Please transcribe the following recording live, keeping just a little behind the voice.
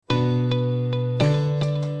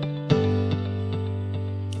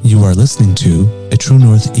You are listening to a True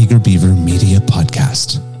North Eager Beaver Media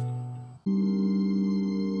Podcast.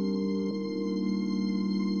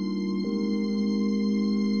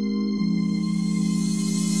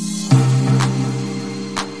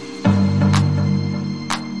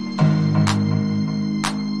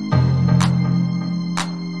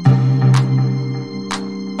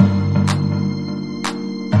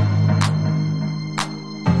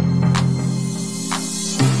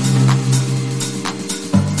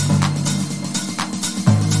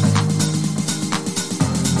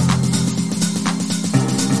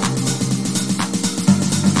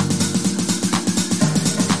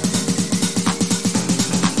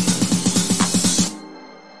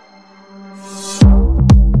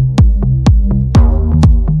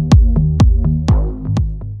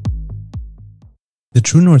 The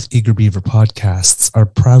True North Eager Beaver podcasts are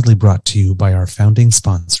proudly brought to you by our founding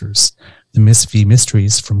sponsors, the Miss V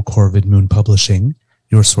Mysteries from Corvid Moon Publishing,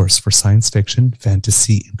 your source for science fiction,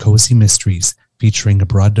 fantasy, and cozy mysteries featuring a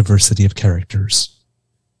broad diversity of characters.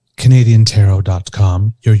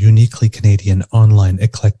 CanadianTarot.com, your uniquely Canadian online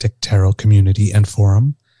eclectic tarot community and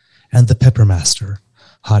forum, and The Peppermaster,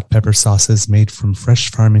 hot pepper sauces made from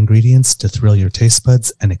fresh farm ingredients to thrill your taste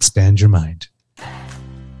buds and expand your mind.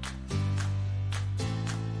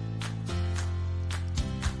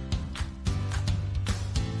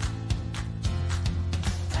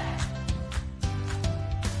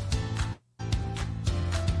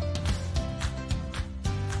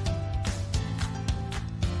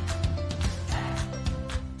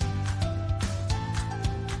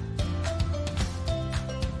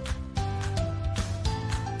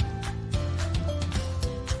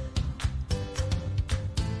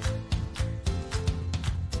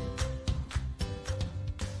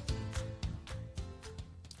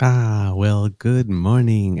 Well, good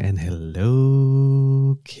morning and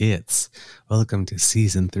hello, kids. Welcome to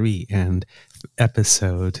season 3 and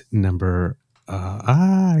episode number,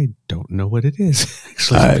 I don't know what it is.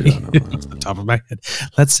 Actually, I don't know. off the top of my head.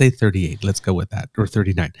 Let's say 38. Let's go with that. Or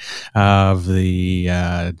 39 of the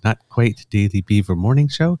Not Quite Daily Beaver Morning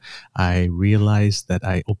Show. I realized that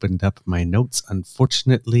I opened up my notes,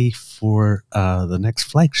 unfortunately, for the next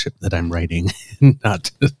flagship that I'm writing,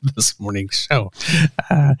 not this morning's show.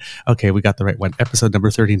 Okay, we got the right one. Episode number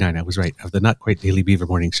 39, I was right, of the Not Quite Daily Beaver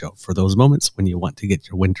Morning Show. For those moments when you want to get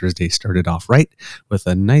your winter's day started off right with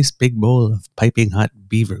a nice big bowl of piping hot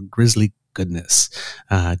beaver grizzly goodness.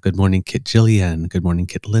 Good morning, Kit Jillian. Good morning,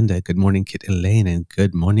 Kit Linda. Good morning, Kit Elaine. And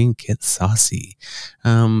good morning, Kit Saucy.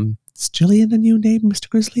 Is Jillian a new name, Mr.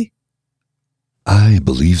 Grizzly? I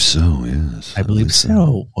believe so, yes. I believe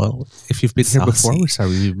so. Well, if you've been here before, we're sorry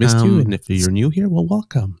we missed you. And if you're new here, well,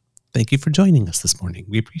 welcome. Thank you for joining us this morning.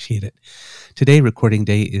 We appreciate it. Today, recording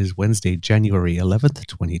day is Wednesday, January 11th,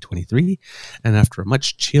 2023. And after a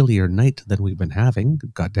much chillier night than we've been having,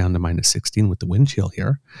 got down to minus 16 with the wind chill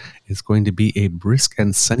here, it's going to be a brisk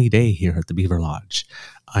and sunny day here at the Beaver Lodge.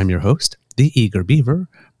 I'm your host, the Eager Beaver,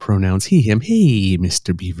 pronouns he, him, hey,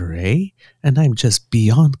 Mr. Beaver, eh? And I'm just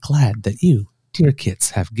beyond glad that you, dear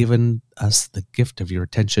kits, have given us the gift of your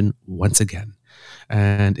attention once again.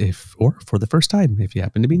 And or for the first time, if you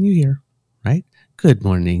happen to be new here, right? Good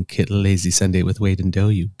morning, Kit Lazy Sunday with Wade and Doe,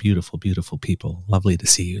 you beautiful, beautiful people. Lovely to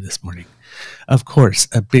see you this morning. Of course,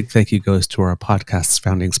 a big thank you goes to our podcast's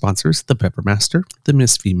founding sponsors, the Peppermaster, the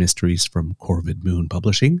Miss V Mysteries from Corvid Moon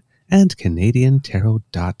Publishing, and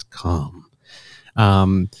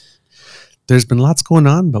CanadianTarot.com. There's been lots going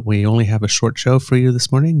on, but we only have a short show for you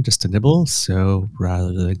this morning, just a nibble. So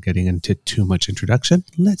rather than getting into too much introduction,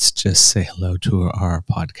 let's just say hello to our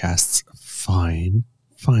podcast's fine,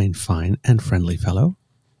 and friendly fellow.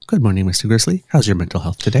 Good morning, Mr. Grizzly. How's your mental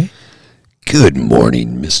health today? Good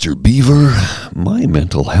morning, Mr. Beaver. My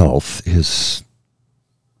mental health is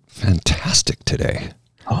fantastic today.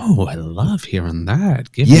 Oh, I love hearing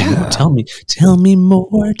that. Give Yeah. me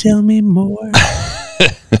more. Tell me more.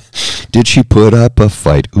 Did she put up a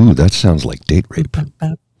fight? Ooh, that sounds like date rape.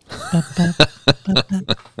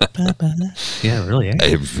 Yeah, really.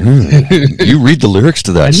 Eh? You read the lyrics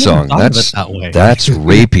to that song. That's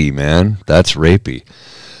Rapey, man. That's rapey.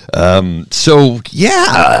 So,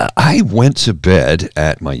 yeah, I went to bed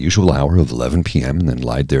at my usual hour of 11 p.m. and then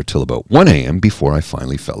lied there till about 1 a.m. before I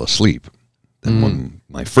finally fell asleep. Then when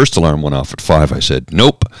my first alarm went off at 5, I said,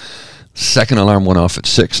 nope. Second alarm went off at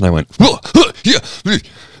 6, and I went,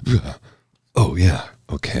 oh, yeah,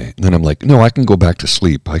 okay. And then I'm like, no, I can go back to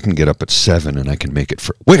sleep. I can get up at 7, and I can make it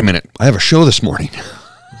for... Wait a minute, I have a show this morning.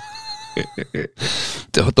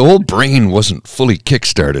 The whole brain wasn't fully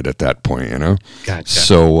kick-started at that point, you know? Gotcha.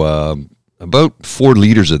 So about 4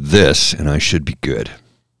 liters of this, and I should be good.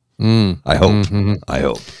 I hope. I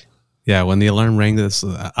hope. Yeah, when the alarm rang,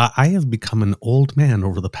 I have become an old man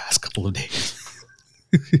over the past couple of days.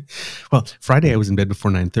 Well, Friday I was in bed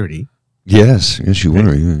before 9:30. Yes, you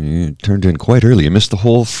were. You turned in quite early. You missed the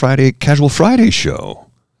whole Casual Friday show.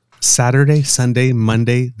 Saturday, Sunday,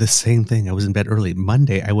 Monday, the same thing. I was in bed early.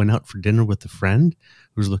 Monday, I went out for dinner with a friend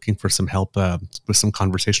who was looking for some help with some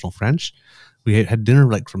conversational French. We had dinner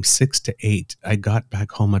like from 6 to 8. I got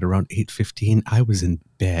back home at around 8:15. I was in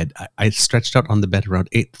bed. I stretched out on the bed around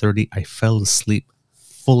 8:30. I fell asleep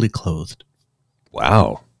fully clothed.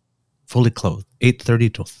 Wow. Fully clothed.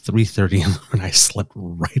 8:30 till 3:30 and I slept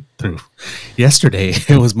right through. Yesterday,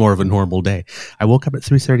 it was more of a normal day. I woke up at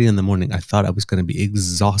 3:30 in the morning. I thought I was going to be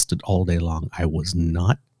exhausted all day long. I was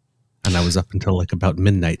not. And I was up until like about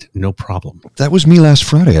midnight. No problem. That was me last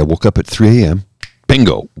Friday. I woke up at 3 a.m.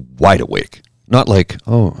 Bingo. Wide awake. Not like,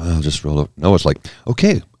 oh, I'll just roll up. No, it's like,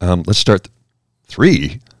 okay, let's start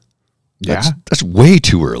 3. That's way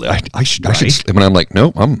too early. I should sleep. And I'm like,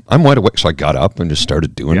 no, I'm wide awake. So I got up and just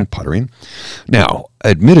started doing puttering. Now,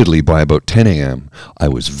 admittedly, by about 10 a.m., I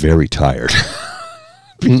was very tired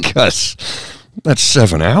because that's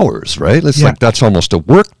 7 hours, right? It's like that's almost a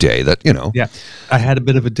work day. Yeah, I had a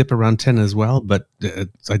bit of a dip around 10 as well, but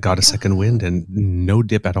I got a second wind and no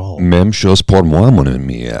dip at all. Même chose pour moi, mon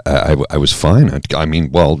ami. I was fine.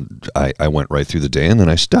 I went right through the day, and then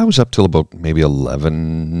I was up till about maybe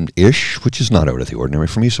 11-ish, which is not out of the ordinary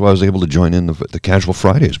for me. So I was able to join in the Casual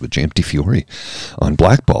Fridays with James DeFiore on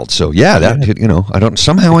Blackballed. So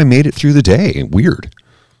somehow I made it through the day. Weird.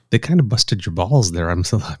 They kind of busted your balls there. I'm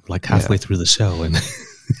like halfway through the show, and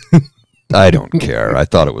I don't care. I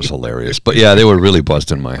thought it was hilarious, but yeah, they were really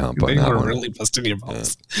busting my hump on that one. They were really busting your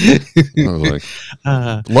balls.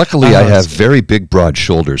 Luckily, I have very big, broad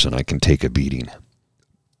shoulders, and I can take a beating.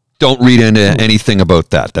 Don't read into anything about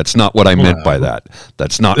that. That's not what I meant by that.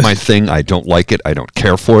 That's not my thing. I don't like it. I don't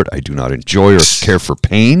care for it. I do not enjoy or care for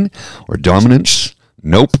pain or dominance.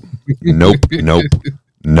 Nope. Nope. Nope.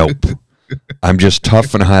 Nope. I'm just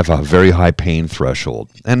tough and I have a very high pain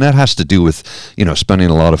threshold. And that has to do with, spending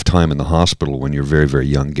a lot of time in the hospital when you're very, very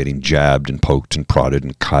young, getting jabbed and poked and prodded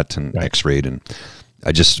and cut and x-rayed. And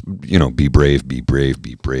I just, be brave, be brave,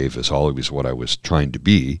 be brave is always what I was trying to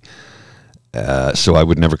be. So I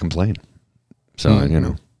would never complain. So,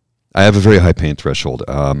 I have a very high pain threshold.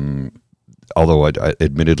 Although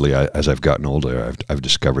admittedly, as I've gotten older, I've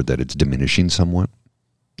discovered that it's diminishing somewhat.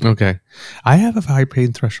 Okay. I have a high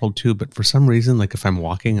pain threshold too, but for some reason, like if I'm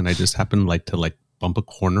walking and I just happen to bump a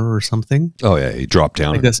corner or something. Oh yeah, you drop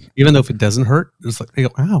down. Even though if it doesn't hurt, it's like I go,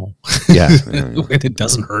 ow. Yeah. And it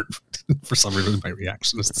doesn't hurt. For some reason, my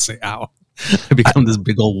reaction is to say, ow. I become this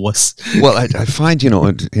big old wuss. Well, I find,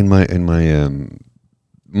 in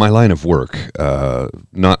my line of work,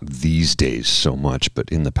 not these days so much, but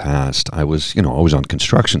in the past, I was, always on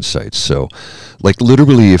construction sites. So, like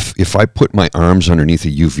literally, if I put my arms underneath a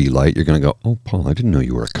UV light, you're going to go, oh, Paul, I didn't know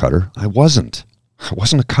you were a cutter. I wasn't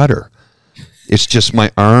a cutter. It's just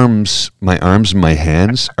my arms and my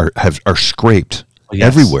hands are scraped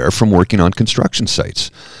everywhere from working on construction sites.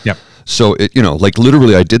 Yep. So like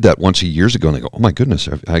literally, I did that once years ago, and they go, "Oh my goodness!"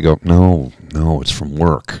 I go, "No, it's from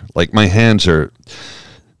work." Like my hands are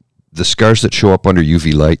the scars that show up under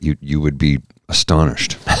UV light. You would be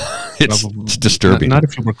astonished. It's disturbing. Not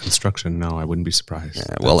if you work construction. No, I wouldn't be surprised.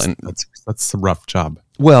 Yeah, that's a rough job.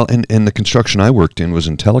 Well, and the construction I worked in was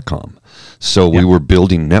in telecom, so we were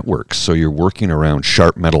building networks. So you're working around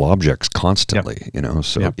sharp metal objects constantly,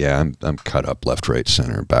 So I'm cut up left, right,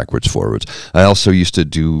 center, backwards, forwards. I also used to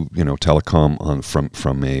do telecom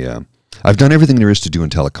from a. I've done everything there is to do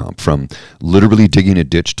in telecom, from literally digging a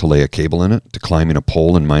ditch to lay a cable in it, to climbing a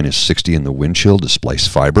pole in -60 in the wind chill to splice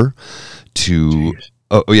fiber, to. Jeez.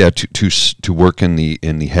 To work in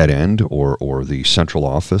the head end or the central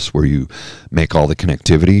office where you make all the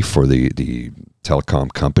connectivity for the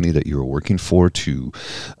telecom company that you're working for, to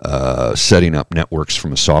setting up networks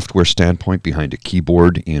from a software standpoint behind a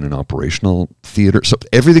keyboard in an operational theater. So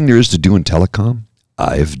everything there is to do in telecom,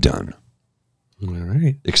 I've done. All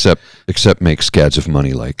right. Except make scads of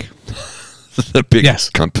money like the big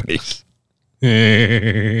companies.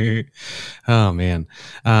 Oh man.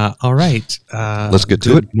 All right. Let's get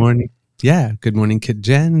to it. Good morning. Yeah. Good morning, Kit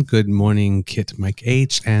Jen. Good morning, Kit Mike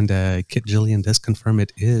H. And Kit Jillian does confirm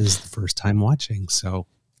it is the first time watching. So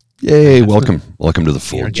yay, welcome to the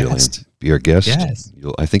fold, Jillian. Be our guest. Yes.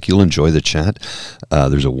 I think you'll enjoy the chat.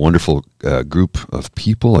 There's a wonderful group of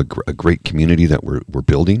people, a great community that we're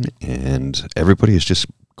building, and everybody is just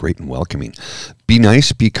great and welcoming. Be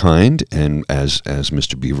nice, be kind, and as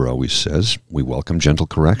Mr. Beaver always says, we welcome gentle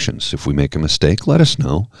corrections. If we make a mistake, let us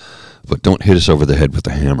know, but don't hit us over the head with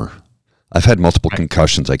a hammer. I've had multiple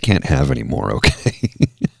concussions. I can't have any more, okay?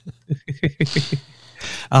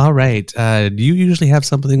 All right. Do you usually have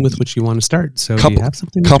something with which you want to start? So do you have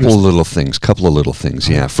something? Couple of little things.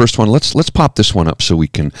 Yeah. First one, let's pop this one up so we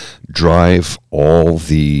can drive all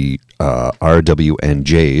the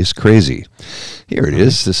RWNJs crazy. Here it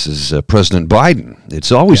is. This is President Biden.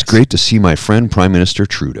 It's always great to see my friend Prime Minister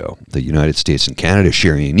Trudeau. The United States and Canada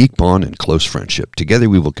share a unique bond and close friendship. Together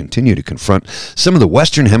we will continue to confront some of the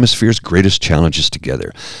Western Hemisphere's greatest challenges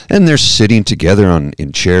together. And they're sitting together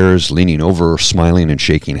in chairs, leaning over, smiling and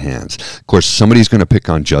shaking hands. Of course, somebody's going to pick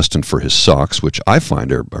on Justin for his socks, which I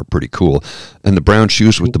find are pretty cool. And the brown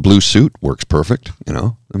shoes with the blue suit works perfect. You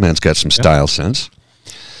know, the man's got some style sense.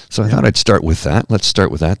 So I thought I'd start with that. Let's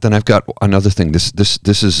start with that. Then I've got another thing. This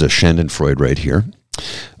is Schadenfreude right here.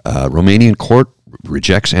 Romanian court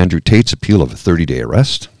rejects Andrew Tate's appeal of a 30-day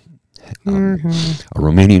arrest. A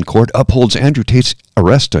Romanian court upholds Andrew Tate's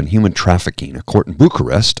arrest on human trafficking. A court in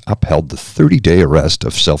Bucharest upheld the 30-day arrest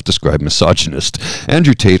of self-described misogynist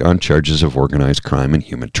Andrew Tate on charges of organized crime and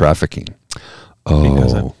human trafficking. Oh,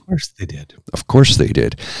 because of course they did. Of course they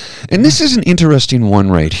did. And this is an interesting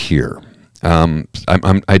one right here.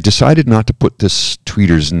 I decided not to put this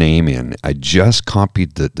tweeter's name in. I just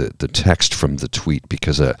copied the text from the tweet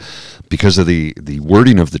because of the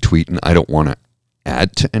wording of the tweet, and I don't want to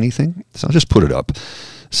add to anything. So I'll just put it up. It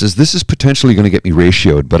says, this is potentially going to get me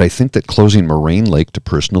ratioed, but I think that closing Moraine Lake to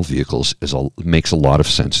personal vehicles makes a lot of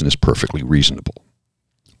sense and is perfectly reasonable.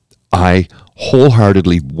 I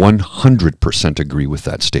wholeheartedly 100% agree with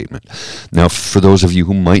that statement. Now, for those of you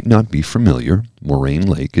who might not be familiar, Moraine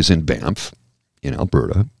Lake is in Banff, in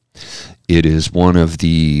Alberta. It is one of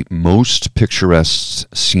the most picturesque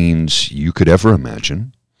scenes you could ever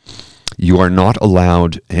imagine. You are not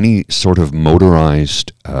allowed any sort of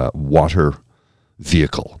motorized water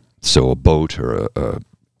vehicle. So a boat or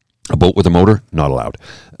a boat with a motor, not allowed.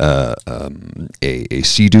 A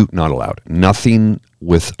Sea-Doo, not allowed. Nothing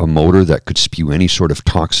with a motor that could spew any sort of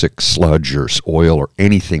toxic sludge or oil or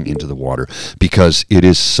anything into the water, because it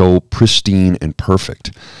is so pristine and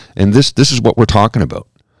perfect. And this is what we're talking about.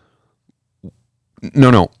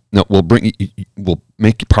 No, we'll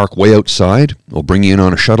make you park way outside. We'll bring you in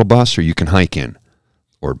on a shuttle bus, or you can hike in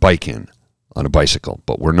or bike in on a bicycle.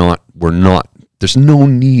 But we're not, there's no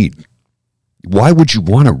need. Why would you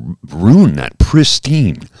want to ruin that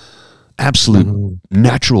pristine, absolute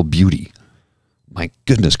natural beauty? My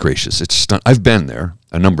goodness gracious, it's I've been there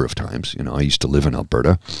a number of times. You know, I used to live in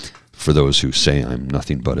Alberta. For those who say I'm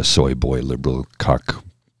nothing but a soy boy, liberal cuck,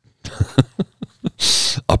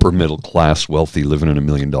 upper middle class, wealthy, living in $1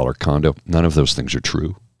 million condo, none of those things are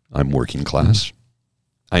true. I'm working class.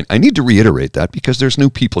 I need to reiterate that because there's new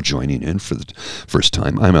people joining in for the first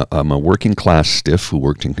time. I'm a working class stiff who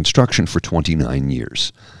worked in construction for 29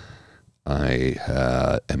 years. I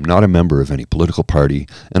am not a member of any political party,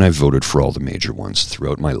 and I've voted for all the major ones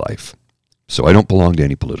throughout my life. So I don't belong to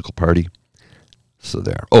any political party. So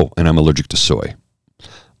there. Oh, and I'm allergic to soy.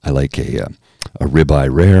 I like a ribeye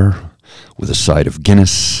rare with a side of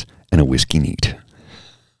Guinness and a whiskey neat.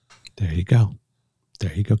 There you go.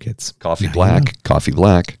 There you go, kids. Coffee black.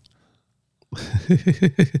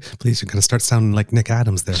 Please, you're going to start sounding like Nick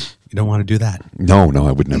Adams there. You don't want to do that. No,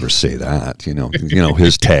 I would never say that. You know,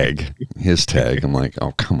 his tag. I'm like,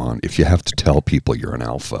 oh, come on. If you have to tell people you're an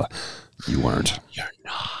alpha, you aren't. You're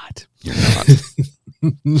not.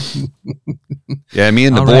 Yeah, me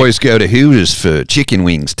and the boys go to Hooters for chicken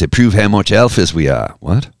wings to prove how much alphas we are.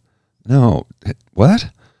 What? No. What?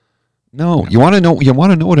 No. You want to know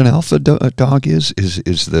what an alpha dog is?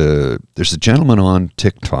 There's a gentleman on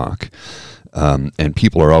TikTok. And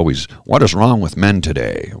people are always, what is wrong with men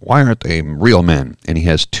today? Why aren't they real men? And he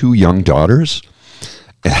has 2 young daughters.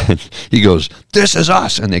 And he goes, this is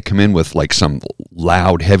us. And they come in with like some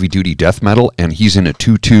loud, heavy-duty death metal. And he's in a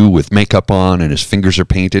tutu with makeup on and his fingers are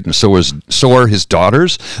painted. And so are his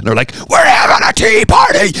daughters. And they're like, we're having a tea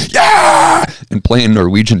party. Yeah! And playing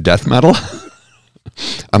Norwegian death metal.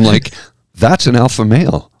 I'm like, that's an alpha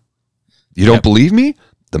male. You don't believe me?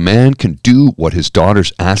 The man can do what his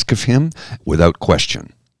daughters ask of him without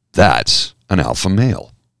question. That's an alpha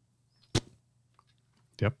male.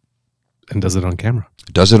 Yep. And does it on camera.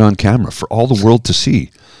 Does it on camera for all the world to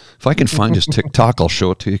see. If I can find his TikTok, I'll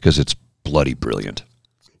show it to you because it's bloody brilliant.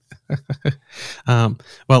 Talking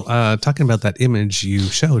about that image you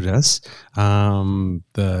showed us,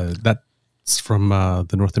 that's from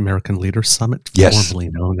the North American Leaders Summit, formerly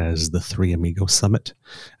known as the Three Amigos Summit,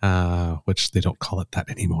 which they don't call it that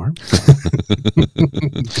anymore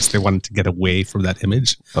because they wanted to get away from that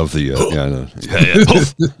image of the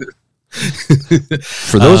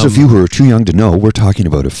For those of you who are too young to know, we're talking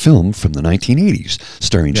about a film from the 1980s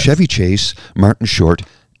starring Chevy Chase, Martin Short,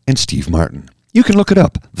 and Steve Martin. You can look it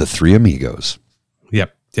up, The Three Amigos.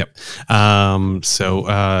 Yep.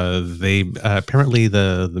 So they apparently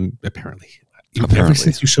apparently ever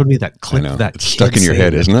since you showed me that clip, that it's stuck in your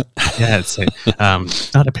head, isn't it? Yeah, it's like,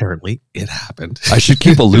 not apparently, it happened. I should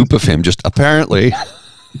keep a loop of him. Just apparently,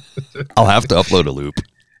 I'll have to upload a loop.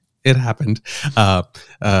 It happened.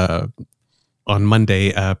 On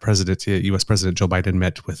Monday, U.S. President Joe Biden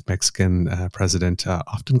met with Mexican President,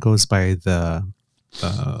 often goes by the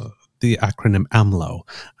acronym AMLO,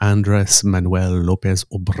 Andres Manuel Lopez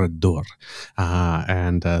Obrador.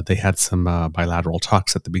 And they had some bilateral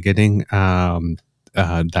talks at the beginning.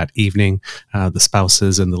 That evening, the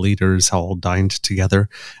spouses and the leaders all dined together.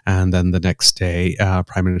 And then the next day,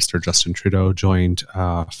 Prime Minister Justin Trudeau joined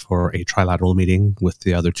for a trilateral meeting with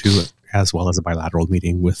the other two, as well as a bilateral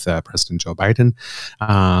meeting with President Joe Biden,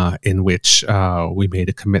 in which we made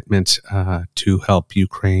a commitment to help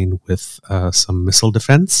Ukraine with some missile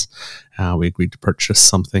defense. We agreed to purchase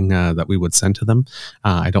something that we would send to them.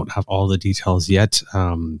 I don't have all the details yet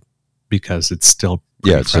because it's still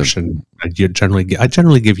fresh, and I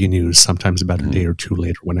generally give you news sometimes about a day or two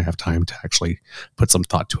later when I have time to actually put some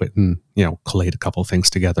thought to it and collate a couple of things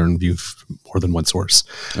together and view more than one source.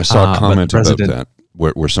 I saw a comment about that.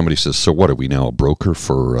 Where somebody says, so what, are we now a broker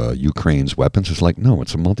for Ukraine's weapons? It's like, no,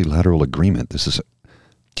 it's a multilateral agreement.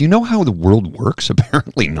 Do you know how the world works?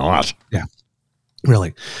 Apparently not. Yeah,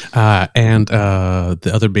 really. And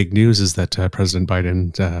the other big news is that President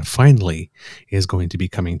Biden finally is going to be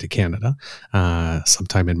coming to Canada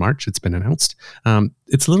sometime in March. It's been announced.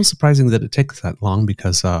 It's a little surprising that it takes that long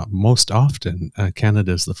because most often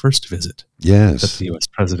Canada is the first visit that the U.S.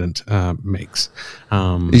 president makes.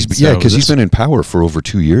 Because he's been in power for over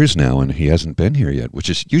 2 years now, and he hasn't been here yet, which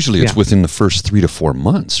is usually it's within the first 3 to 4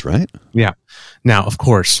 months, right? Yeah. Now, of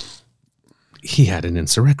course, he had an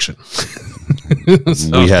insurrection.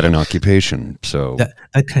 We had an occupation, so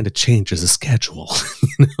that kind of changes the schedule.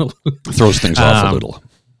 Throws things off a little.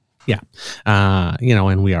 Yeah.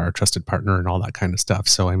 And we are a trusted partner and all that kind of stuff.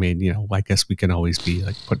 So, I mean, I guess we can always be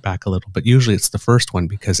like put back a little, but usually it's the first one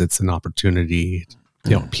because it's an opportunity,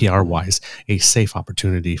 PR wise, a safe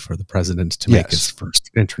opportunity for the president to make his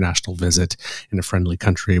first international visit in a friendly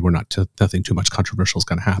country where nothing too much controversial is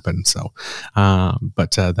going to happen. So,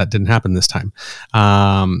 but that didn't happen this time.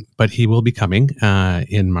 But he will be coming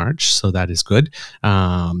in March. So that is good.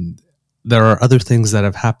 There are other things that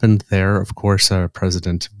have happened there. Of course,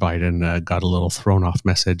 President Biden got a little thrown off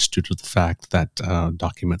message due to the fact that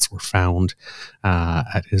documents were found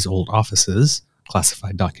at his old offices.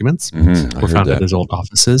 Classified documents were found at his old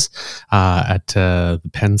offices at the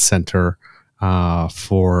Penn Center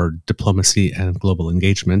for Diplomacy and Global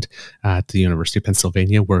Engagement at the University of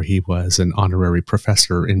Pennsylvania, where he was an honorary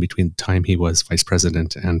professor in between the time he was vice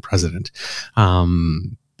president and president.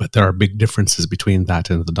 But there are big differences between that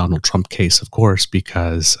and the Donald Trump case, of course,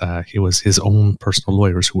 because it was his own personal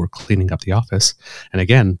lawyers who were cleaning up the office. And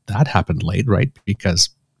again, that happened late, right? Because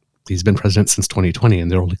he's been president since 2020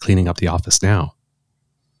 and they're only cleaning up the office now.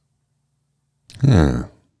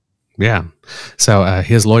 Yeah. So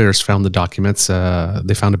his lawyers found the documents.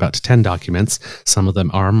 They found about 10 documents. Some of them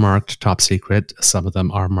are marked top secret. Some of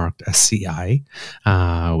them are marked SCI,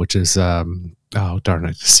 which is,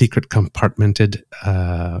 secret compartmented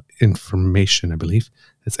information, I believe.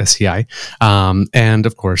 It's SCI. And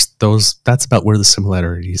of course, that's about where the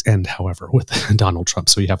similarities end, however, with Donald Trump.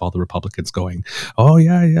 So you have all the Republicans going, oh,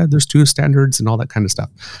 yeah, there's two standards and all that kind of stuff.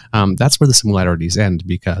 That's where the similarities end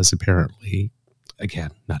because apparently,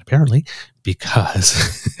 again, not apparently,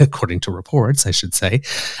 because according to reports, I should say,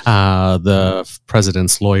 the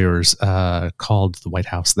president's lawyers called the White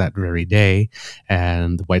House that very day,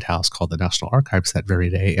 and the White House called the National Archives that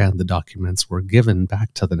very day, and the documents were given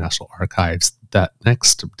back to the National Archives that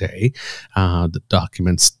next day.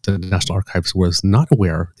 The National Archives was not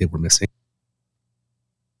aware they were missing,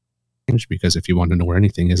 because if you want to know where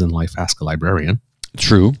anything is in life, ask a librarian.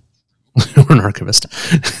 True. Or an archivist,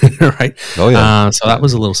 right? Oh, yeah. So that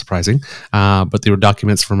was a little surprising. But they were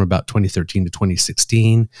documents from about 2013 to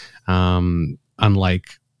 2016. Unlike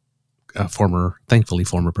thankfully,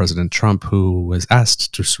 former President Trump, who was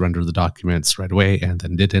asked to surrender the documents right away and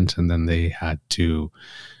then didn't. And then they had to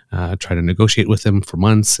try to negotiate with him for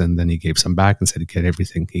months. And then he gave some back and said he'd get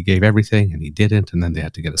everything. He gave everything and he didn't. And then they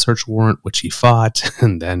had to get a search warrant, which he fought.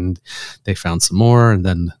 And then they found some more. And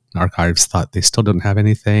then archives thought they still didn't have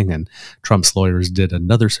anything, and Trump's lawyers did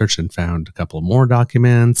another search and found a couple more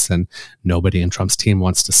documents, and nobody in Trump's team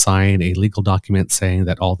wants to sign a legal document saying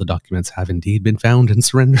that all the documents have indeed been found and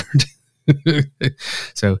surrendered.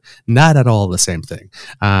 So not at all the same thing.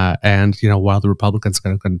 And, while the Republicans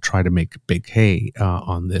are going to try to make big hay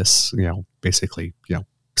on this, basically,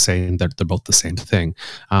 saying that they're both the same thing.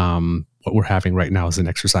 What we're having right now is an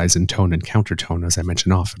exercise in tone and countertone, as I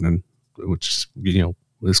mention often, and which,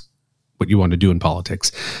 is what you want to do in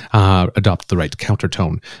politics. Adopt the right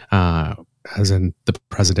countertone, as in the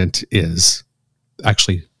president is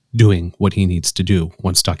actually doing what he needs to do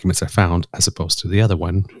once documents are found, as opposed to the other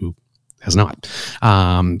one who has not.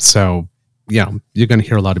 So, you're going to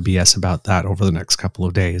hear a lot of BS about that over the next couple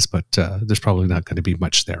of days, but there's probably not going to be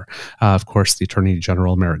much there. Of course, the Attorney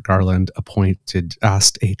General, Merrick Garland,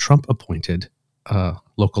 asked a Trump-appointed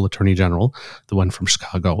local Attorney General, the one from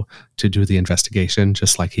Chicago, to do the investigation,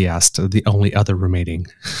 just like he asked the only other remaining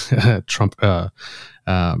Trump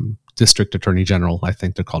District Attorney General, I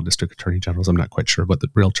think they're called District Attorney Generals, I'm not quite sure what the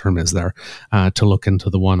real term is there, to look into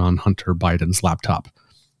the one on Hunter Biden's laptop.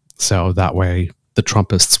 So that way the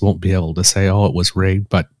Trumpists won't be able to say, oh, it was rigged,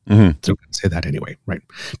 but they're going to say that anyway, right?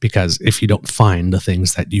 Because if you don't find the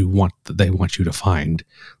things that they want you to find,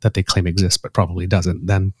 that they claim exist but probably doesn't,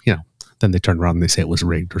 then, then they turn around and they say it was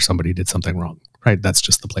rigged or somebody did something wrong, right? That's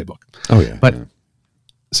just the playbook. Oh, yeah.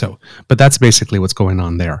 But that's basically what's going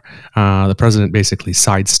on there. The president basically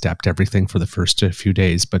sidestepped everything for the first few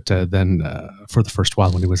days, but then for the first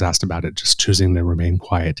while when he was asked about it, just choosing to remain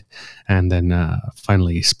quiet, and then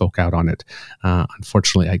finally spoke out on it.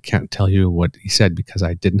 Unfortunately, I can't tell you what he said because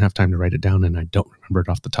I didn't have time to write it down, and I don't remember it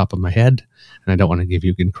off the top of my head, and I don't want to give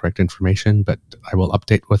you incorrect information, but I will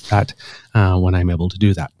update with that when I'm able to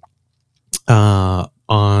do that.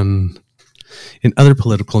 In other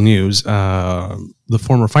political news, the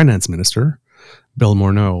former finance minister, Bill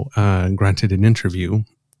Morneau, granted an interview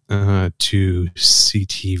to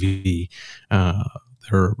CTV,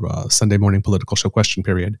 their Sunday morning political show Question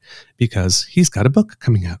Period, because he's got a book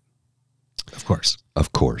coming out. Of course.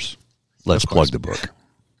 Let's plug the book.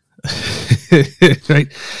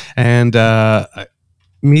 Right. And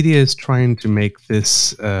media is trying to make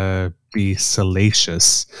this be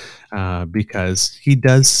salacious because he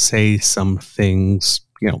does say some things,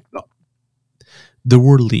 there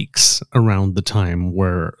were leaks around the time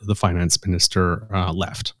where the finance minister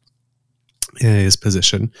left his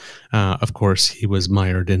position. Of course, he was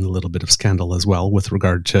mired in a little bit of scandal as well with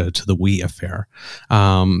regard to the WE affair.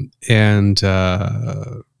 And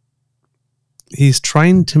he's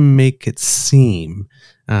trying to make it seem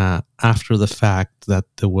after the fact that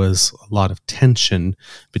there was a lot of tension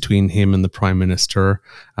between him and the prime minister,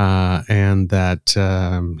 and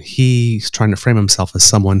that he's trying to frame himself as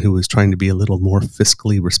someone who was trying to be a little more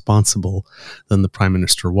fiscally responsible than the prime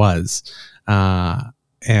minister was.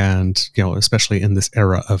 And, especially in this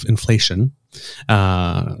era of inflation.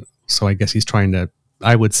 So I guess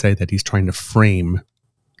I would say that he's trying to frame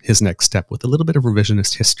his next step with a little bit of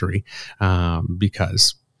revisionist history,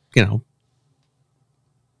 because,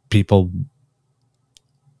 people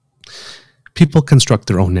construct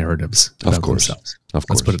their own narratives about themselves. Of course.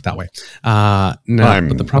 Let's put it that way. But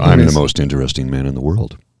the problem is, the most interesting man in the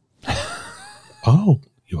world. Oh,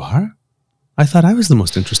 you are? I thought I was the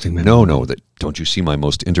most interesting man. No. Don't you see my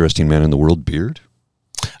most interesting man in the world beard?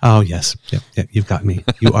 Oh, yes. Yeah, you've got me.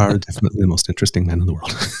 You are definitely the most interesting man in the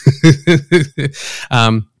world.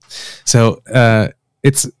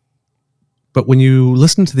 But when you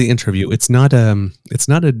listen to the interview, it's not a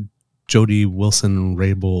Jody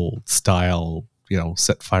Wilson-Raybould style,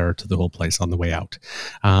 set fire to the whole place on the way out.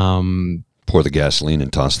 Pour the gasoline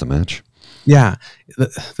and toss the match. Yeah.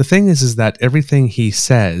 The thing is that everything he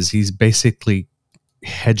says, he's basically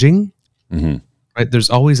hedging. Mm-hmm. Right? There's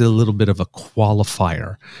always a little bit of a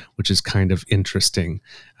qualifier, which is kind of interesting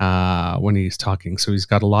when he's talking. So he's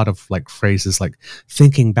got a lot of phrases like,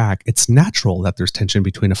 thinking back, it's natural that there's tension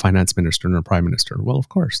between a finance minister and a prime minister. Well, of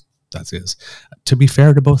course, that is. To be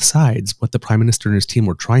fair to both sides, what the prime minister and his team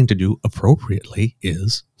were trying to do appropriately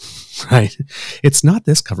is, right? It's not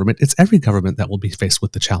this government, it's every government that will be faced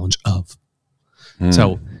with the challenge of.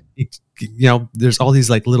 So, there's all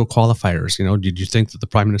these little qualifiers. Did you think that the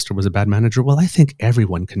prime minister was a bad manager? Well, I think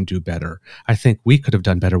everyone can do better. I think we could have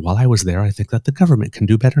done better while I was there. I think that the government can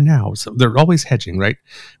do better now. So they're always hedging, right?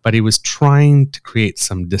 But he was trying to create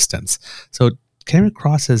some distance. So it came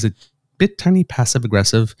across as a bit tiny passive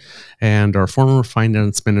aggressive. And our former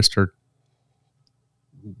finance minister,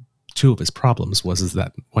 two of his problems is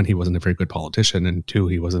that one, he wasn't a very good politician, and two,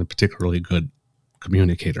 he wasn't a particularly good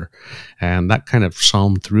communicator, and that kind of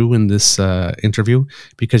shone through in this interview,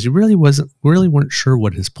 because you really weren't sure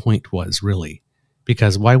what his point was, really,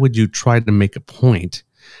 because why would you try to make a point?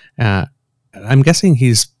 I'm guessing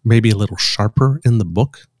he's maybe a little sharper in the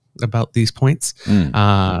book about these points.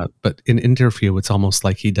 But in interview, it's almost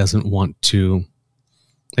like he doesn't want to,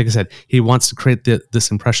 like I said, he wants to create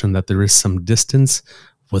this impression that there is some distance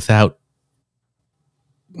without,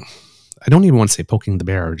 I don't even want to say poking the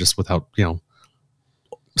bear, just without,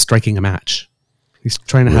 striking a match. He's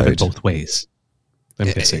trying to have it both ways, I'm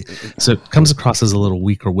guessing. So it comes across as a little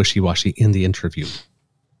weak or wishy-washy in the interview.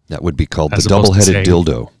 That would be called the double-headed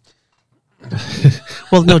dildo.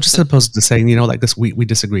 Well, no, just as opposed to saying, like this, we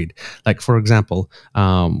disagreed. Like, for example,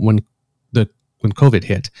 when COVID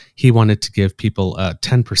hit, he wanted to give people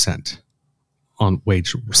 10% on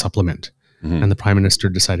wage supplement. Mm-hmm. And the Prime Minister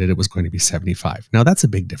decided it was going to be 75. Now, that's a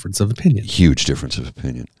big difference of opinion. Huge difference of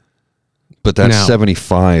opinion. But that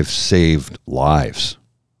 75 saved lives.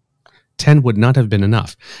 10 would not have been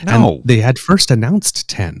enough. No. And they had first announced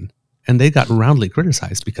 10, and they got roundly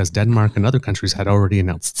criticized because Denmark and other countries had already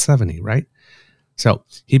announced 70, right? So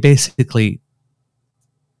he basically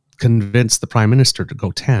convinced the Prime Minister to go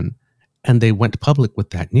 10, and they went public with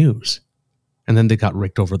that news. And then they got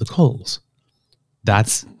raked over the coals.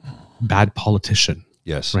 That's bad politician.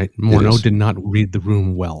 Yes. Right? Morneau did not read the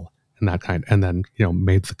room well and that kind, and then,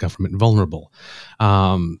 made the government vulnerable.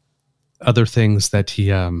 Other things that he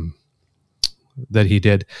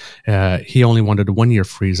did, he only wanted a 1-year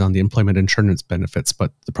freeze on the employment insurance benefits,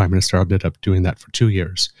 but the Prime Minister ended up doing that for 2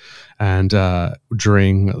 years. And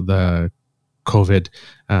during the COVID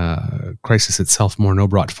crisis itself, Morneau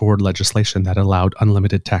brought forward legislation that allowed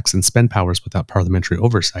unlimited tax and spend powers without parliamentary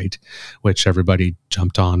oversight, which everybody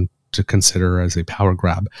jumped on to consider as a power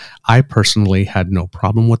grab. I personally had no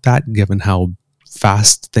problem with that, given how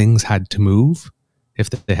fast things had to move if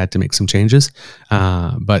they had to make some changes.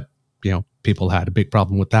 But people had a big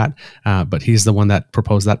problem with that. But he's the one that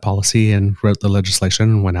proposed that policy and wrote the legislation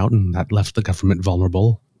and went out, and that left the government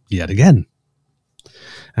vulnerable yet again.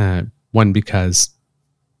 One, because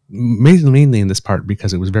mainly in this part,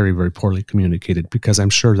 because it was very, very poorly communicated, because I'm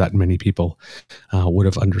sure that many people would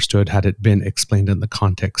have understood had it been explained in the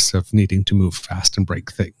context of needing to move fast and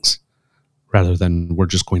break things, rather than we're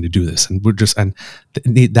just going to do this. And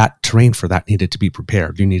that terrain for that needed to be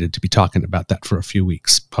prepared. You needed to be talking about that for a few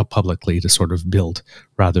weeks publicly to sort of build,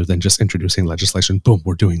 rather than just introducing legislation. Boom,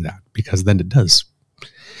 we're doing that. Because then it does.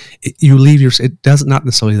 It does not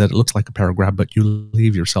necessarily that it looks like a power grab, but you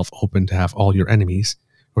leave yourself open to have all your enemies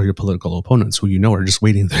or your political opponents who are just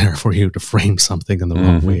waiting there for you to frame something in the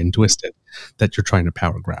wrong way and twist it, that you're trying to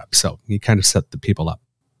power grab. So you kind of set the people up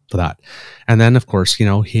for that. And then, of course, he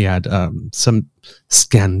had some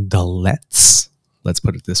scandalettes, let's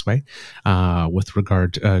put it this way, with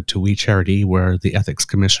regard to We Charity, where the ethics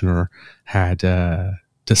commissioner had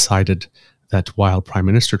decided that while Prime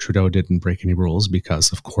Minister Trudeau didn't break any rules,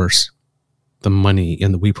 because, of course, the money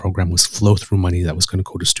in the We program was flow-through money that was going to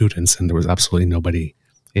go to students, and there was absolutely nobody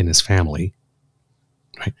in his family,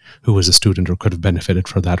 right, who was a student or could have benefited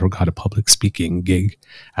from that or got a public speaking gig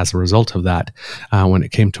as a result of that. When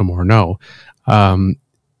it came to Morneau,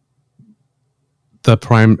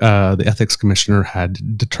 the ethics commissioner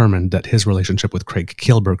had determined that his relationship with Craig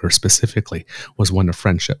Kielburger specifically was one of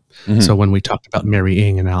friendship. Mm-hmm. So when we talked about Mary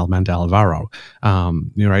Ng and Amanda Alvaro,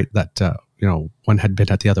 you're right that one had been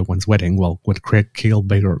at the other one's wedding. Well, when Craig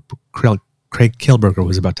Kielburger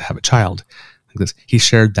was about to have a child, like this, he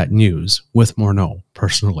shared that news with Morneau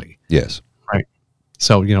personally. Yes. Right.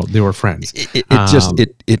 So, they were friends.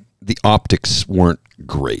 The optics weren't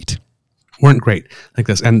great. Like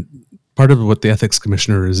this. And part of what the ethics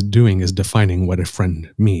commissioner is doing is defining what a friend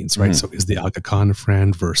means, right? Mm-hmm. So is the Aga Khan a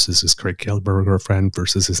friend versus is Craig Kielburger a friend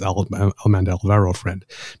versus is Amanda Alvaro a friend?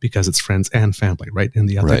 Because it's friends and family, right? In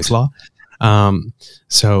the ethics law. And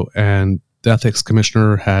the ethics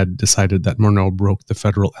commissioner had decided that Morneau broke the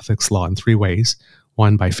federal ethics law in 3 ways.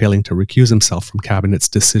 One, by failing to recuse himself from Cabinet's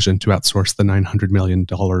decision to outsource the $900 million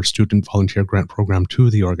student volunteer grant program to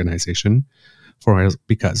the organization,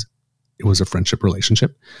 because it was a friendship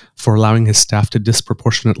relationship. For allowing his staff to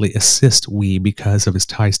disproportionately assist We because of his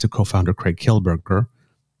ties to co-founder Craig Kielburger.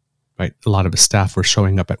 Right, a lot of his staff were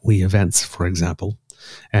showing up at We events, for example,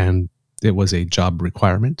 and it was a job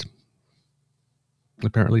requirement,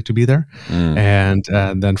 apparently, to be there, and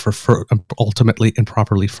then for ultimately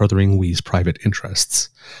improperly furthering We's private interests.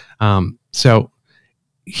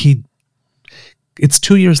 It's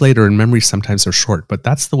 2 years later, and memories sometimes are short, but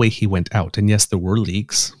that's the way he went out. And yes, there were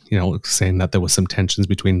leaks, saying that there was some tensions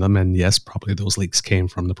between them, and yes, probably those leaks came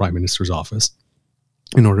from the Prime Minister's office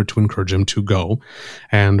in order to encourage him to go.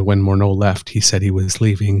 And when Morneau left, he said he was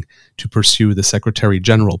leaving to pursue the Secretary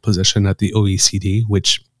General position at the OECD,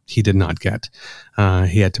 which he did not get.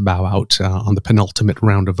 He had to bow out on the penultimate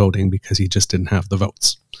round of voting because he just didn't have the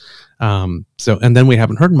votes. And then we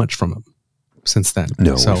haven't heard much from him since then.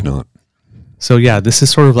 No, we've not. So yeah, this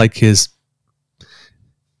is sort of like his,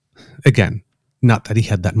 again, not that he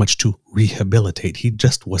had that much to rehabilitate. He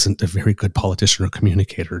just wasn't a very good politician or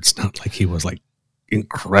communicator. It's not like he was like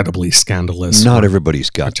incredibly scandalous. Not everybody's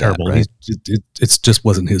got terrible. that, right? It just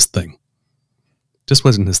wasn't his thing. Just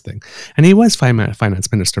wasn't his thing. And he was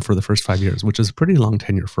finance minister for the first 5 years, which is a pretty long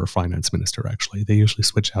tenure for a finance minister, actually. They usually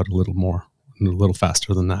switch out a little more, a little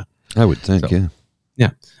faster than that. I would think, yeah.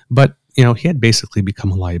 Yeah. But, you know, he had basically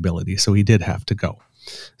become a liability, so he did have to go.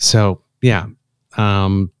 So, yeah.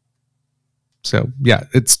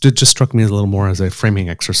 It just struck me as a little more as a framing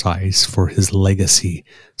exercise for his legacy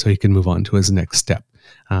so he can move on to his next step.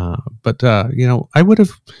 But I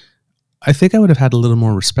think I would have had a little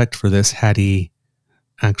more respect for this had he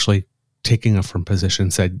actually taking a firm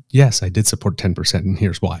position, said, yes, I did support 10% and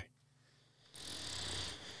here's why.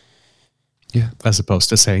 Yeah. As opposed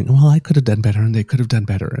to saying, well, I could have done better and they could have done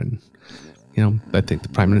better. And, you know, I think the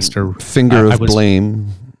prime minister... Finger of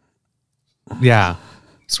blame. Yeah.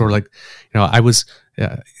 Sort of like, you know,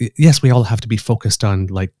 yes, we all have to be focused on,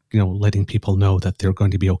 like, you know, letting people know that they're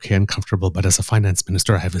going to be okay and comfortable. But as a finance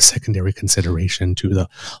minister, I have a secondary consideration to the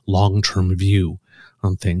long-term view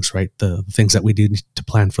on things, right? The things that we need to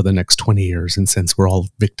plan for the next 20 years. And since we're all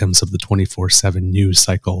victims of the 24/7 news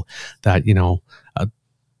cycle, that, you know,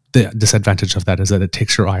 the disadvantage of that is that it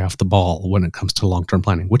takes your eye off the ball when it comes to long-term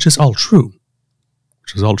planning, which is all true.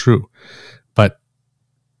 But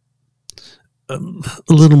a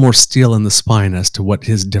little more steel in the spine as to what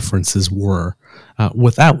his differences were,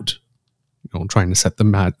 without, you know, trying to set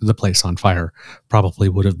the place on fire, probably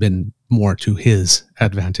would have been more to his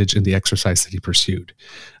advantage in the exercise that he pursued.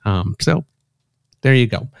 So there you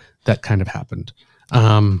go. That kind of happened.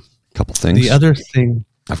 Couple things. The other thing,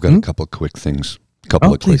 I've got a couple of quick things.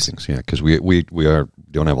 Quick things, yeah, because we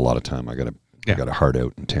don't have a lot of time. I got a hard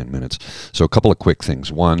out in 10 minutes. So a couple of quick things.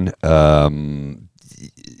 One,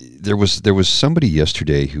 there was somebody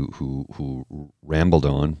yesterday who rambled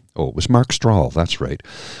on. Oh, it was Mark Strahl. That's right.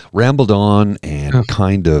 Rambled on and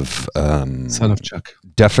kind of son of Chuck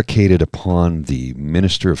defecated upon the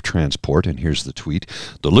Minister of Transport. And here's the tweet: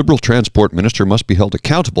 the Liberal Transport Minister must be held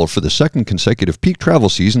accountable for the second consecutive peak travel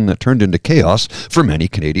season that turned into chaos for many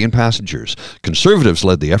Canadian passengers. Conservatives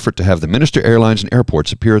led the effort to have the Minister, Airlines and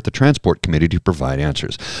Airports appear at the Transport Committee to provide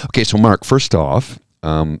answers. Okay, so Mark, first off,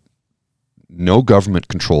 no government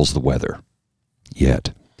controls the weather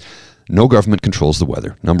yet. No government controls the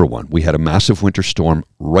weather. Number one, we had a massive winter storm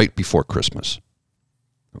right before Christmas.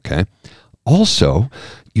 Okay. Also,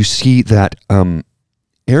 you see that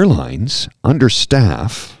airlines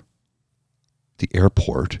understaff the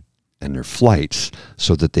airport and their flights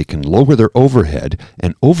so that they can lower their overhead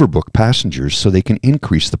and overbook passengers so they can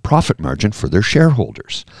increase the profit margin for their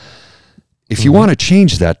shareholders. If you want to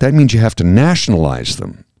change that, that means you have to nationalize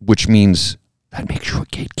them, which means that makes you a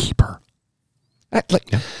gatekeeper.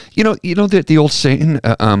 You know the old saying,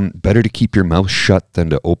 better to keep your mouth shut than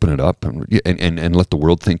to open it up and let the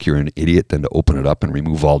world think you're an idiot than to open it up and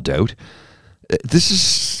remove all doubt. This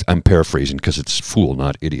is, I'm paraphrasing because it's fool,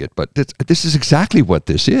 not idiot, but this is exactly what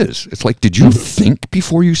this is. It's like, did you think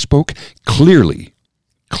before you spoke? Clearly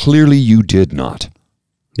you did not.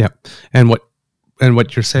 Yeah. And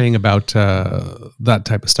what you're saying about that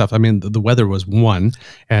type of stuff, I mean, the weather was one,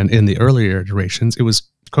 and in the earlier iterations, it was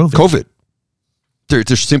COVID. There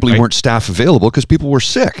simply weren't staff available because people were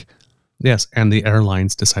sick. Yes, and the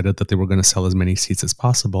airlines decided that they were going to sell as many seats as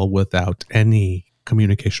possible without any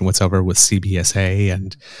communication whatsoever with CBSA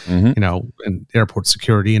and and airport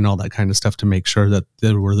security and all that kind of stuff to make sure that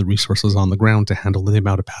there were the resources on the ground to handle the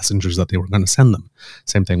amount of passengers that they were going to send them.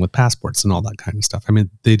 Same thing with passports and all that kind of stuff. I mean,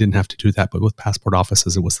 they didn't have to do that, but with passport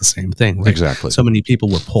offices, it was the same thing. Right? Exactly. So many people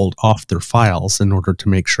were pulled off their files in order to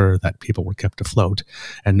make sure that people were kept afloat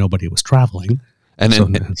and nobody was traveling. And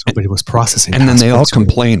somebody was processing. And then they all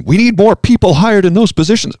complained, we need more people hired in those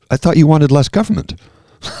positions. I thought you wanted less government.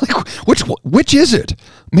 Which is it?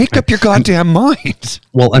 Make up your goddamn mind.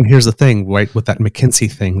 Well, and here's the thing, right? With that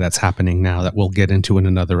McKinsey thing that's happening now that we'll get into in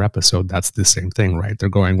another episode, that's the same thing, right? They're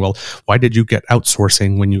going, well, why did you get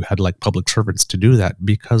outsourcing when you had like public servants to do that?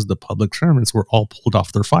 Because the public servants were all pulled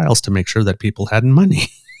off their files to make sure that people had money.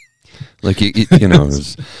 Like,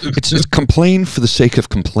 it's just complain for the sake of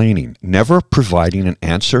complaining, never providing an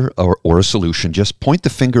answer or a solution. Just point the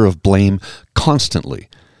finger of blame constantly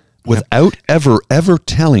without ever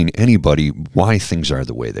telling anybody why things are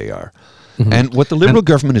the way they are. Mm-hmm. And what the Liberal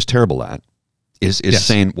government is terrible at is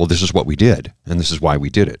saying, well, this is what we did, and this is why we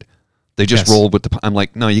did it. They just roll with the. I'm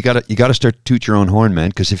like, no, you got to start to toot your own horn, man.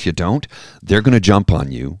 Because if you don't, they're going to jump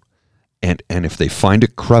on you, and if they find a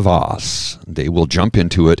crevasse, they will jump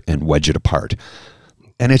into it and wedge it apart.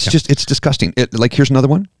 And it's it's disgusting. Like, here's another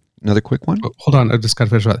one, another quick one. Hold on, I just got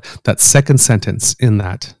to finish that second sentence in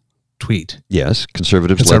that tweet. Yes,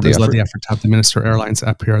 conservatives led the effort to have the Minister of Airlines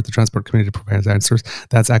appear at the Transport Committee to provide answers.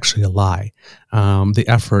 That's actually a lie. The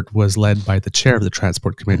effort was led by the chair of the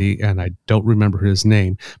Transport Committee, and I don't remember his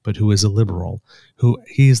name, but who is a liberal.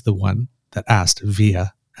 He's the one that asked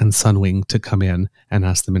Via and Sunwing to come in and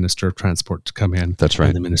asked the Minister of Transport to come in. That's right.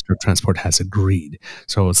 And the Minister of Transport has agreed.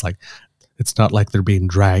 So it's like, it's not like they're being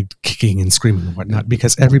dragged, kicking and screaming and whatnot,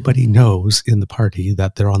 because everybody knows in the party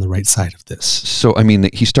that they're on the right side of this. So, I mean,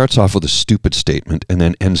 he starts off with a stupid statement and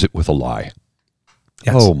then ends it with a lie.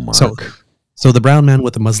 Yes. Oh, Mark. So the brown man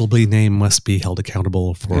with the Muzzleby name must be held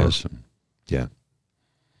accountable for... Yes. Yeah.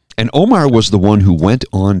 And Omar was the one who went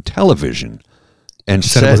on television and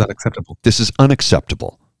said it was unacceptable. This is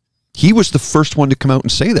unacceptable. He was the first one to come out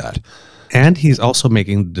and say that. And he's also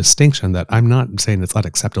making the distinction that I'm not saying it's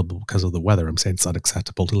unacceptable because of the weather. I'm saying it's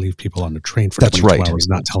unacceptable to leave people on the train for 22 hours,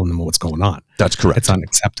 not telling them what's going on. That's correct. It's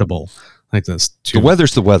unacceptable like this. The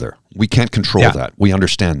weather's the weather. We can't control that. We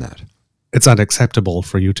understand that. It's unacceptable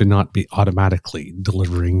for you to not be automatically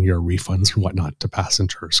delivering your refunds and whatnot to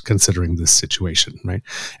passengers, considering this situation, right?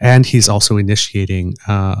 And he's also initiating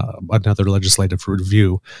another legislative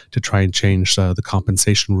review to try and change the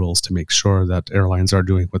compensation rules to make sure that airlines are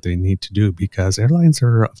doing what they need to do, because airlines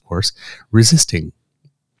are, of course, resisting.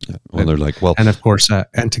 Yeah. Well, they're like, well, and of course,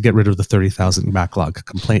 and to get rid of the 30,000 backlog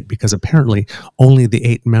complaint, because apparently only the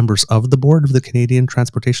 8 members of the board of the Canadian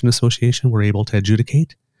Transportation Association were able to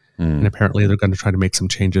adjudicate. And apparently they're going to try to make some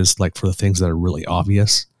changes, like for the things that are really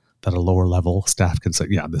obvious, that a lower level staff can say,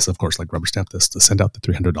 yeah, this, of course, like rubber stamp this to send out the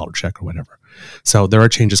 $300 check or whatever. So there are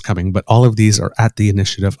changes coming, but all of these are at the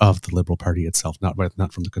initiative of the Liberal Party itself, not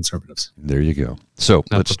from the Conservatives. There you go. So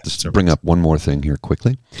let's just bring up one more thing here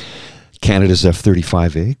quickly. Canada's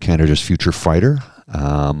F-35A, Canada's future fighter.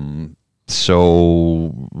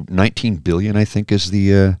 So $19 billion, I think, is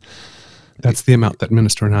the... That's the amount that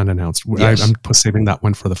Minister Anand announced. Yes. I'm saving that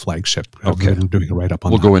one for the flagship. Okay. I'm doing a write-up on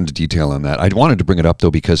that. We'll go into detail on that. I wanted to bring it up, though,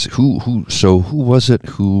 because who was it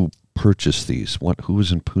who purchased these? Who's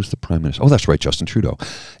the Prime Minister? Oh, that's right, Justin Trudeau.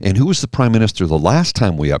 And who was the Prime Minister the last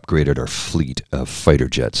time we upgraded our fleet of fighter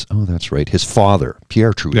jets? Oh, that's right, his father,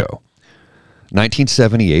 Pierre Trudeau. Yeah.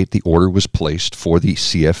 1978, the order was placed for the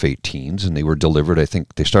CF-18s, and they were delivered, I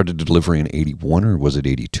think they started delivering in 81, or was it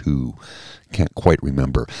 82? Can't quite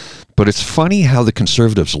remember. But it's funny how the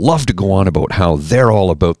Conservatives love to go on about how they're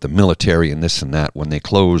all about the military and this and that when they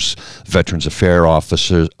close Veterans Affairs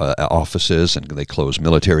offices and they close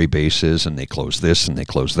military bases and they close this and they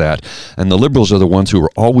close that. And the Liberals are the ones who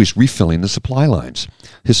are always refilling the supply lines.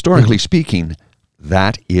 Historically speaking,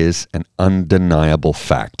 that is an undeniable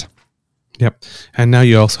fact. Yep. And now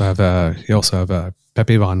you also have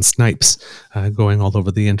Pepe Von Snipes going all over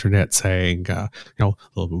the internet saying,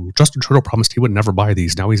 Justin Trudeau promised he would never buy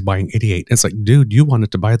these. Now he's buying 88. It's like, dude, you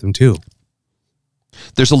wanted to buy them too.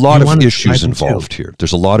 There's a lot of issues involved here.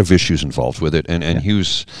 There's a lot of issues involved with it. And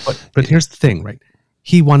Hughes... But here's the thing, right?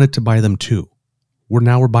 He wanted to buy them too.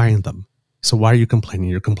 We're buying them. So why are you complaining?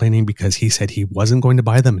 You're complaining because he said he wasn't going to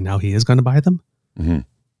buy them and now he is going to buy them? Mm-hmm.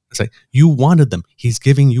 It's like, you wanted them. He's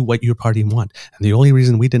giving you what your party want. And the only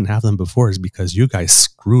reason we didn't have them before is because you guys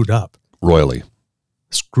screwed up. Royally.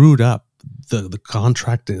 Screwed up the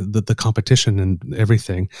contract, the competition and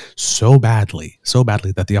everything so badly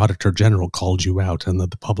that the Auditor General called you out and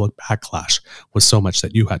the public backlash was so much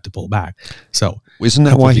that you had to pull back. So isn't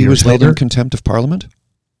that why he was held in contempt of Parliament?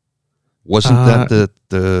 Wasn't that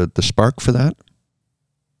the spark for that?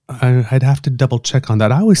 I'd have to double check on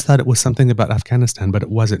that. I always thought it was something about Afghanistan, but it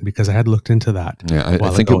wasn't, because I had looked into that. Yeah, I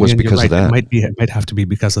think it was because of that. It might have to be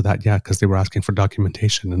because of that, yeah, because they were asking for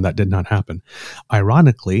documentation and that did not happen.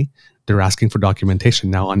 Ironically, they're asking for documentation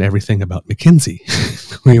now on everything about McKinsey.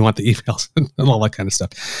 We want the emails and all that kind of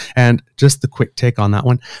stuff. And just the quick take on that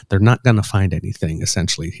one, they're not going to find anything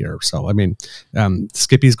essentially here. So, I mean,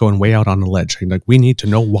 Skippy's going way out on the ledge. Like, we need to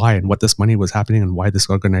know why and what this money was happening and why this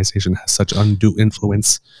organization has such undue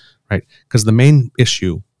influence, right? Because the main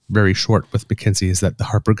issue, very short, with McKinsey is that the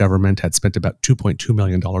Harper government had spent about $2.2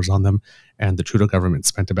 million on them and the Trudeau government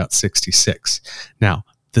spent about 66. Now,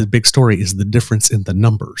 the big story is the difference in the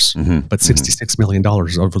numbers, but $66 million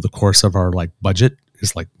over the course of our budget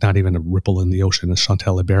is not even a ripple in the ocean, as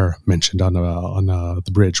Chantal Hébert mentioned on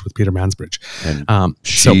the bridge with Peter Mansbridge. And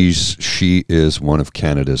she is one of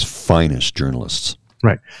Canada's finest journalists.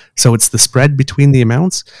 Right. So it's the spread between the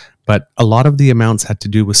amounts, But a lot of the amounts had to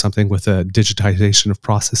do with something with a digitization of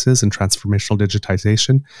processes and transformational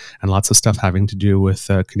digitization, and lots of stuff having to do with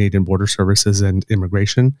Canadian Border Services and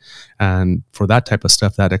immigration. And for that type of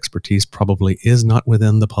stuff, that expertise probably is not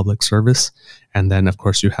within the public service. And then, of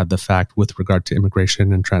course, you had the fact with regard to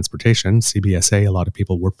immigration and transportation, CBSA, a lot of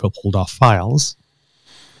people were pulled off files.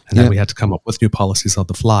 And then we had to come up with new policies on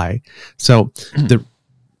the fly. So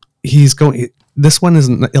this one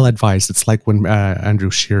isn't ill-advised. It's like when Andrew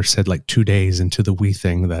Scheer said, like 2 days into the wee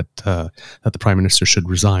thing that the Prime Minister should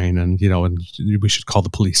resign, and and we should call the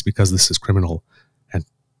police because this is criminal. And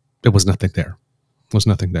there was nothing there.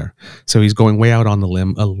 So he's going way out on the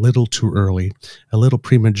limb, a little too early, a little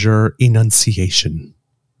premature enunciation.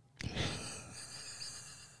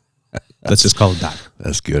 Let's just call it that.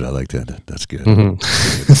 That's good. I like that. That's good.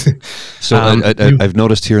 Mm-hmm. So I've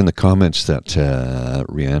noticed here in the comments that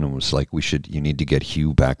Rhiannon was like, you need to get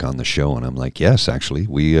Hugh back on the show, and I'm like, yes, actually,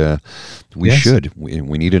 we should. We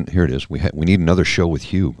need here it is. We need another show with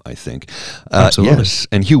Hugh, I think. Absolutely. Yes,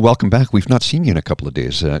 and Hugh, welcome back. We've not seen you in a couple of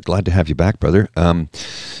days. Glad to have you back, brother. And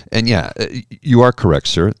yeah, you are correct,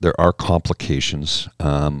 sir. There are complications.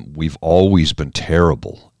 We've always been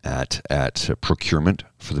terrible at procurement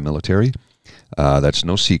for the military. That's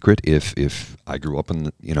no secret. If I grew up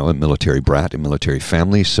in a military brat, a military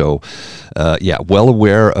family, so well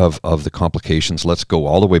aware of the complications. Let's go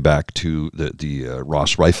all the way back to the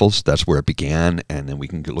Ross rifles. That's where it began, and then we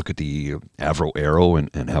can look at the Avro Arrow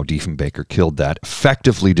and how Diefenbaker killed that,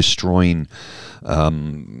 effectively destroying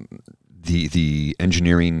the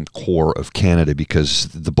engineering core of Canada, because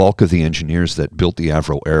the bulk of the engineers that built the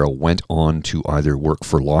Avro Arrow went on to either work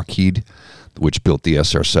for Lockheed, which built the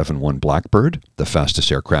SR-71 Blackbird, the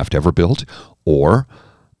fastest aircraft ever built, or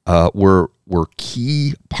were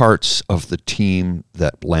key parts of the team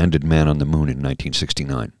that landed man on the moon in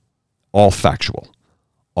 1969. All factual.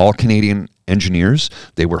 All Canadian engineers.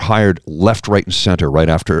 They were hired left, right, and center right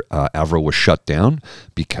after Avro was shut down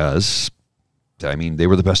because, they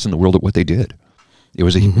were the best in the world at what they did. It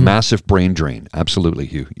was a massive brain drain. Absolutely,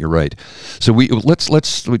 Hugh. You're right. So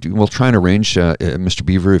we'll try and arrange, Mr.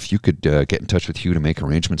 Beaver, if you could get in touch with Hugh to make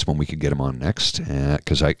arrangements when we could get him on next,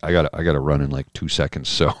 because I gotta run in like 2 seconds.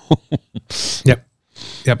 So Yep.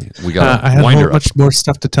 We got. I have much more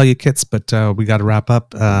stuff to tell you, Kits, but we got to wrap up.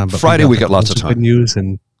 But Friday we got lots of time. Good news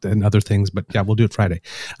and other things, but yeah, we'll do it Friday.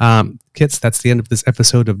 Kits, that's the end of this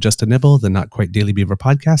episode of Just a Nibble, the Not Quite Daily Beaver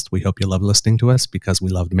podcast. We hope you love listening to us because we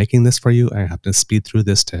loved making this for you. I have to speed through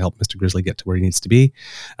this to help Mr. Grizzly get to where he needs to be.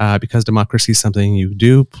 Because democracy is something you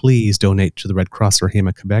do, please donate to the Red Cross or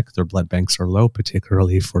HEMA Quebec. Their blood banks are low,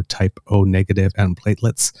 particularly for type O negative and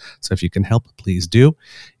platelets. So if you can help, please do.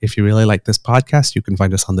 If you really like this podcast, you can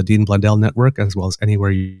find us on the Dean Blundell Network, as well as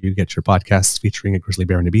anywhere you get your podcasts featuring a grizzly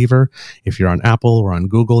bear and a beaver. If you're on Apple or on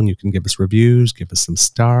Google, and you can give us reviews, give us some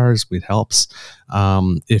stars. It helps.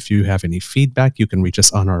 If you have any feedback, you can reach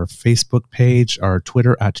us on our Facebook page, our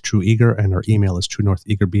Twitter @TrueEager, and our email is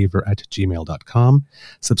truenortheagerbeaver@gmail.com.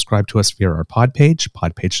 Subscribe to us via our pod page,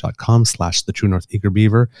 podpage.com/the True North Eager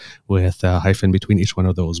Beaver, with a hyphen between each one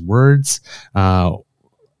of those words.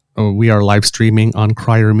 We are live streaming on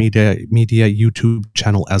Crier Media YouTube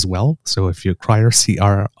channel as well. So if you Crier,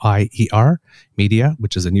 CRIER Media,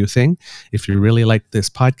 which is a new thing. If you really like this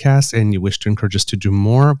podcast and you wish to encourage us to do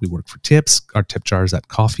more, we work for tips. Our tip jar is at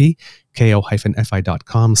Ko-fi,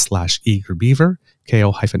 ko-fi.com/eagerbeaver,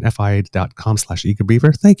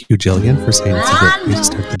 ko-fi.com/eagerbeaver. Thank you, Jillian, for saying it's a great way to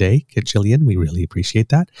start the day. Jillian, we really appreciate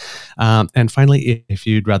that. And finally, if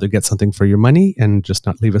you'd rather get something for your money and just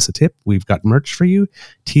not leave us a tip, we've got merch for you.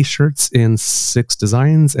 T-shirts in 6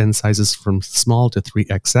 designs and sizes from small to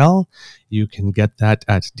 3XL. You can get that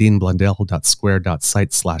at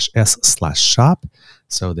deanblundell.square.site/s/shop.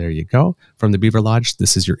 So there you go. From the Beaver Lodge,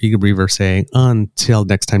 this is your Eager Beaver saying, until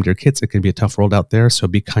next time, dear kids, it can be a tough world out there, so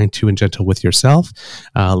be kind to and gentle with yourself.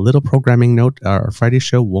 Little programming note, our Friday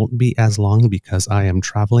show won't be as long because I am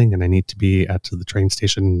traveling and I need to be at the train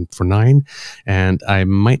station for 9, and I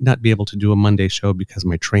might not be able to do a Monday show because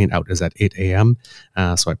my train out is at 8 a.m.,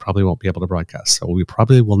 so I probably won't be able to broadcast. So we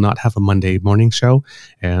probably will not have a Monday morning show,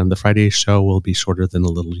 and the Friday show will be shorter than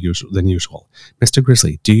usual. Mr.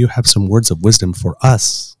 Grizzly, do you have some words of wisdom for us?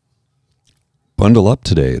 Bundle up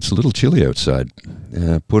today. It's a little chilly outside.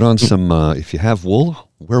 Put on some, if you have wool,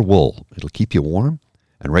 wear wool. It'll keep you warm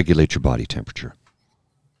and regulate your body temperature.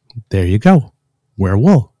 There you go. Wear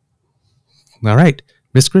wool. All right.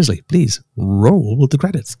 Miss Grizzly, please roll with the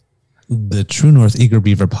credits. The True North Eager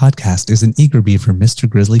Beaver podcast is an Eager Beaver Mr.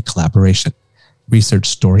 Grizzly collaboration. Research,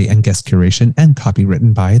 story, and guest curation and copy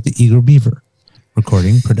written by the Eager Beaver.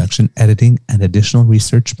 Recording, production, editing, and additional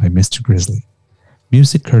research by Mr. Grizzly.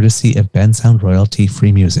 Music courtesy of Bensound Royalty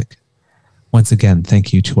Free Music. Once again,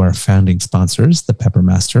 thank you to our founding sponsors, the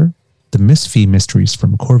Peppermaster, the Miss Fee Mysteries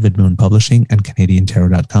from Corvid Moon Publishing and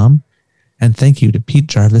CanadianTarot.com. And thank you to Pete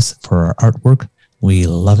Jarvis for our artwork. We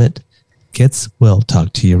love it. Kits, we'll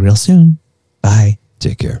talk to you real soon. Bye.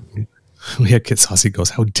 Take care. Yeah, Kit Saucy goes,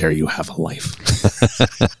 how dare you have a life?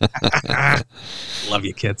 Love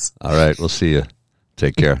you, Kits. All right, we'll see you.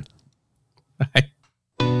 Take care. Bye.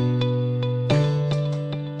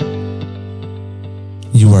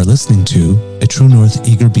 You are listening to a True North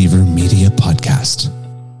Eager Beaver Media Podcast.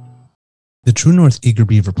 The True North Eager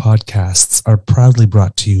Beaver podcasts are proudly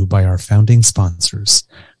brought to you by our founding sponsors,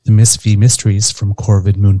 the Miss V Mysteries from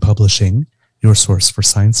Corvid Moon Publishing, your source for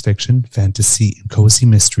science fiction, fantasy, and cozy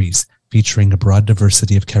mysteries featuring a broad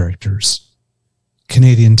diversity of characters.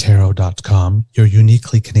 CanadianTarot.com, your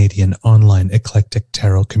uniquely Canadian online eclectic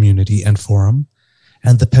tarot community and forum,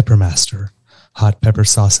 and the Peppermaster, hot pepper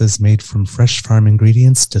sauces made from fresh farm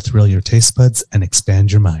ingredients to thrill your taste buds and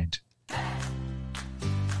expand your mind.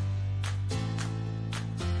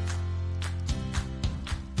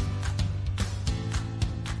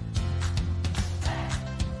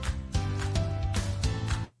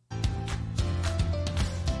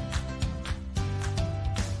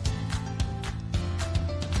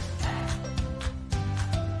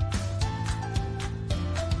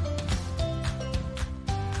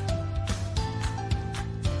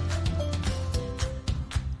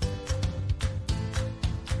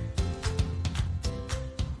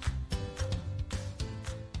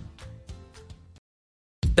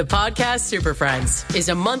 The Podcast Super Friends is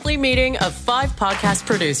a monthly meeting of 5 podcast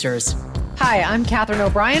producers. Hi, I'm Catherine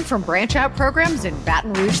O'Brien from Branch Out Programs in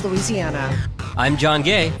Baton Rouge, Louisiana. I'm John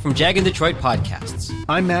Gay from Jag and Detroit Podcasts.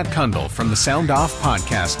 I'm Matt Kundle from the Sound Off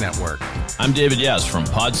Podcast Network. I'm David Yaz from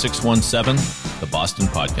Pod 617, the Boston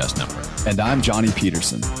Podcast Network. And I'm Johnny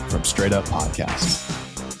Peterson from Straight Up Podcasts.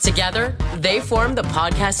 Together, they form the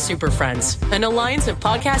Podcast Super Friends, an alliance of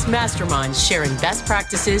podcast masterminds sharing best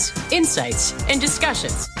practices, insights, and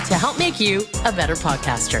discussions to help make you a better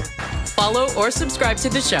podcaster. Follow or subscribe to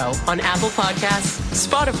the show on Apple Podcasts,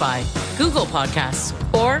 Spotify, Google Podcasts,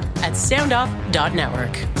 or at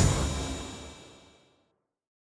soundoff.network.